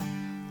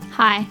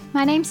Hi,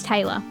 my name's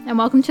Taylor, and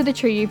welcome to the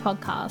True You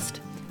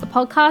podcast, a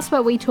podcast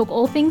where we talk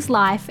all things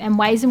life and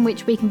ways in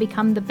which we can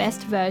become the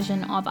best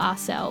version of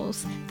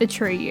ourselves, the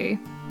True You.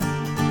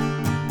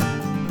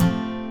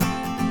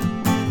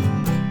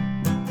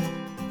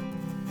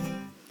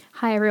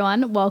 Hi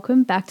everyone,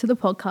 welcome back to the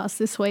podcast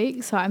this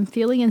week. So I'm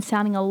feeling and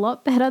sounding a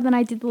lot better than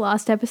I did the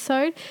last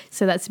episode,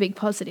 so that's a big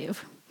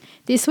positive.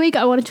 This week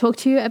I want to talk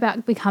to you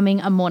about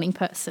becoming a morning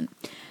person.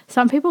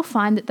 Some people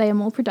find that they are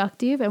more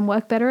productive and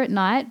work better at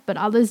night, but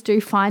others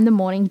do find the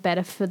morning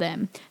better for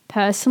them.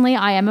 Personally,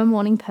 I am a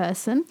morning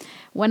person.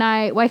 When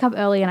I wake up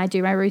early and I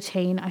do my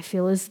routine, I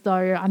feel as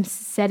though I'm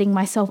setting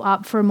myself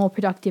up for a more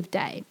productive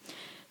day.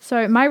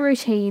 So my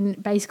routine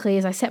basically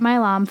is I set my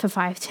alarm for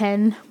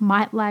 5:10,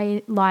 might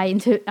lie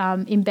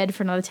in bed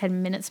for another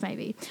 10 minutes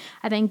maybe.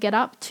 I then get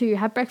up to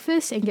have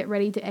breakfast and get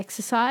ready to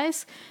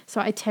exercise.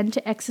 So I tend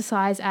to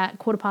exercise at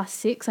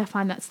 6:15. I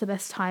find that's the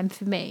best time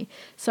for me.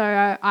 So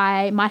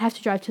I might have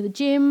to drive to the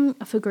gym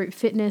for group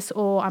fitness,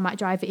 or I might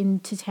drive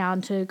into town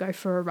to go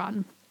for a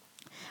run.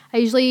 I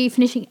usually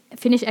finish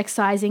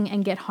exercising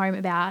and get home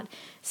about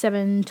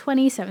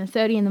 7:20,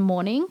 7:30 in the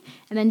morning.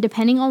 And then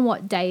depending on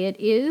what day it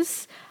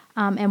is,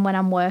 and when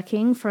I'm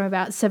working, from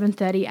about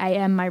 7:30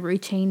 a.m. my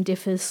routine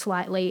differs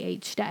slightly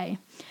each day.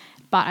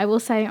 But I will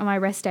say on my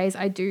rest days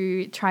I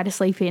do try to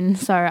sleep in,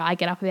 so I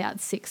get up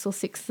about 6 or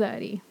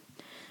 6:30.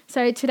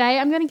 So today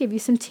I'm going to give you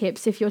some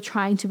tips if you're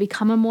trying to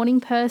become a morning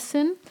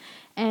person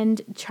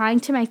and trying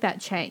to make that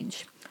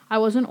change. I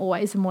wasn't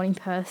always a morning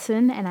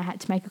person and I had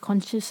to make a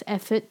conscious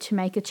effort to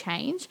make a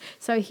change.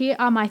 So here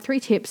are my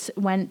 3 tips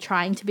when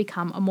trying to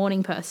become a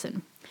morning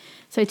person.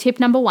 So tip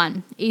number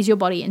 1, ease your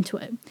body into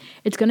it.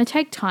 It's going to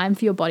take time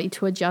for your body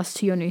to adjust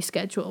to your new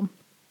schedule.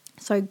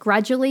 So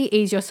gradually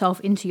ease yourself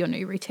into your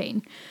new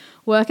routine.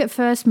 Work at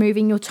first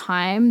moving your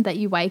time that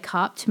you wake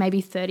up to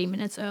maybe 30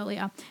 minutes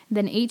earlier.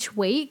 Then each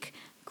week,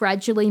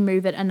 gradually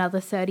move it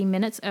another 30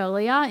 minutes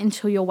earlier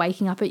until you're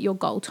waking up at your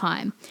goal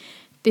time.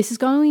 This is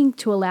going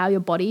to allow your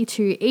body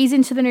to ease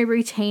into the new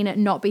routine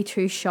and not be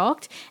too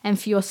shocked, and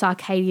for your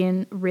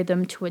circadian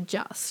rhythm to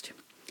adjust.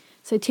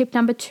 So tip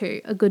number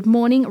 2, a good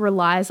morning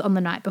relies on the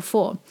night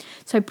before.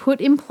 So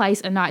put in place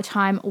a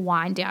nighttime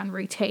wind down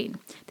routine.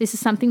 This is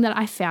something that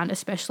I found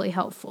especially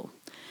helpful.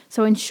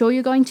 So ensure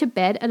you're going to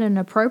bed at an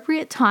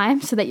appropriate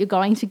time so that you're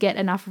going to get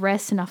enough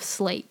rest, enough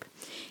sleep.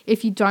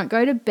 If you don't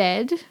go to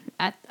bed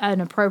at an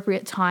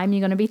appropriate time,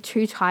 you're going to be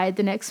too tired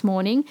the next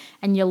morning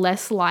and you're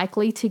less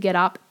likely to get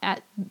up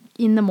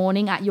in the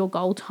morning at your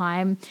goal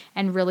time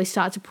and really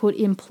start to put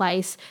in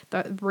place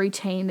the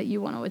routine that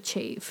you want to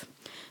achieve.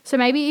 So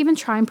maybe even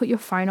try and put your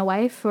phone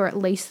away for at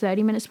least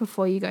 30 minutes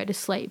before you go to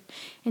sleep.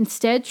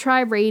 Instead,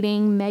 try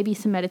reading, maybe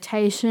some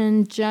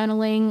meditation,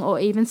 journaling, or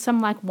even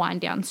some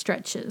wind down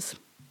stretches.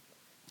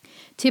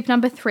 Tip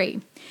number 3,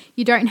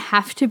 you don't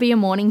have to be a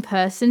morning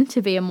person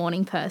to be a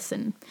morning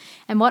person.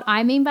 And what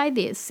I mean by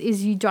this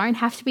is you don't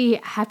have to be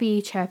a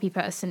happy, chirpy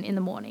person in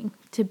the morning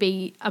to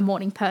be a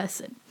morning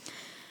person.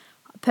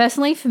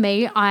 Personally, for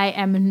me, I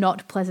am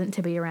not pleasant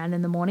to be around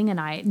in the morning, and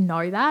I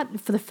know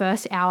that. For the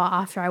first hour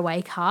after I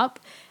wake up,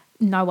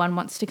 no one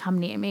wants to come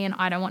near me, and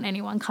I don't want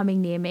anyone coming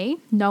near me.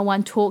 No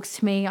one talks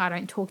to me. I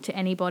don't talk to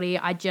anybody.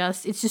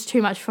 It's just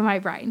too much for my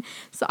brain.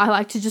 So I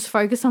like to just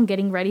focus on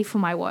getting ready for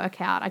my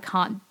workout. I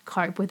can't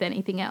cope with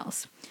anything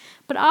else.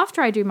 But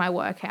after I do my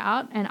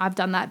workout, and I've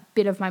done that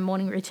bit of my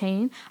morning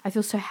routine, I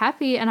feel so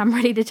happy and I'm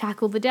ready to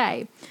tackle the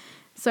day.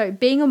 So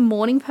being a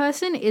morning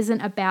person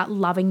isn't about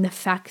loving the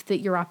fact that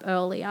you're up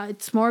earlier.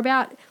 It's more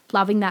about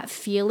loving that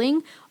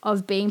feeling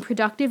of being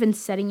productive and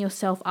setting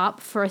yourself up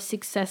for a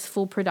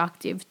successful,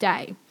 productive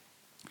day.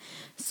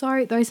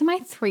 So those are my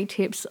 3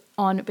 tips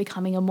on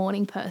becoming a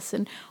morning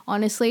person.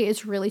 Honestly,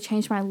 it's really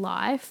changed my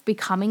life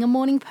becoming a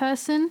morning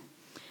person.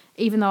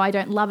 Even though I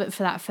don't love it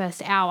for that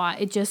first hour,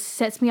 it just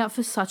sets me up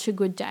for such a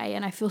good day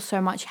and I feel so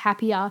much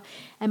happier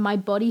and my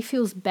body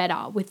feels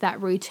better with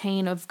that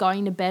routine of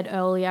going to bed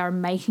earlier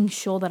and making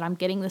sure that I'm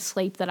getting the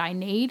sleep that I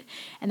need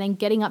and then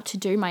getting up to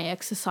do my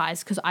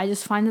exercise, because I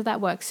just find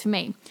that works for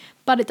me.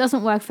 But it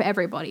doesn't work for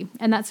everybody,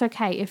 and that's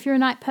okay. If you're a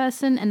night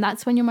person and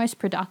that's when you're most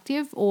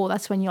productive, or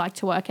that's when you like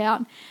to work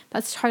out,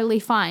 that's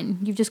totally fine.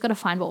 You've just got to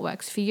find what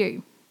works for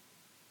you.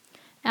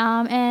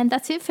 And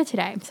that's it for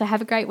today. So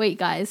have a great week,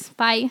 guys.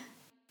 Bye.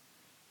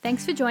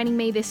 Thanks for joining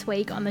me this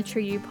week on the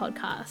True You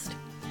podcast.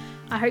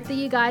 I hope that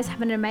you guys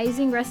have an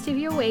amazing rest of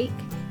your week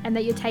and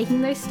that you're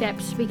taking those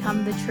steps to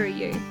become the true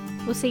you.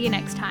 We'll see you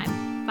next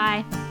time.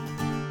 Bye.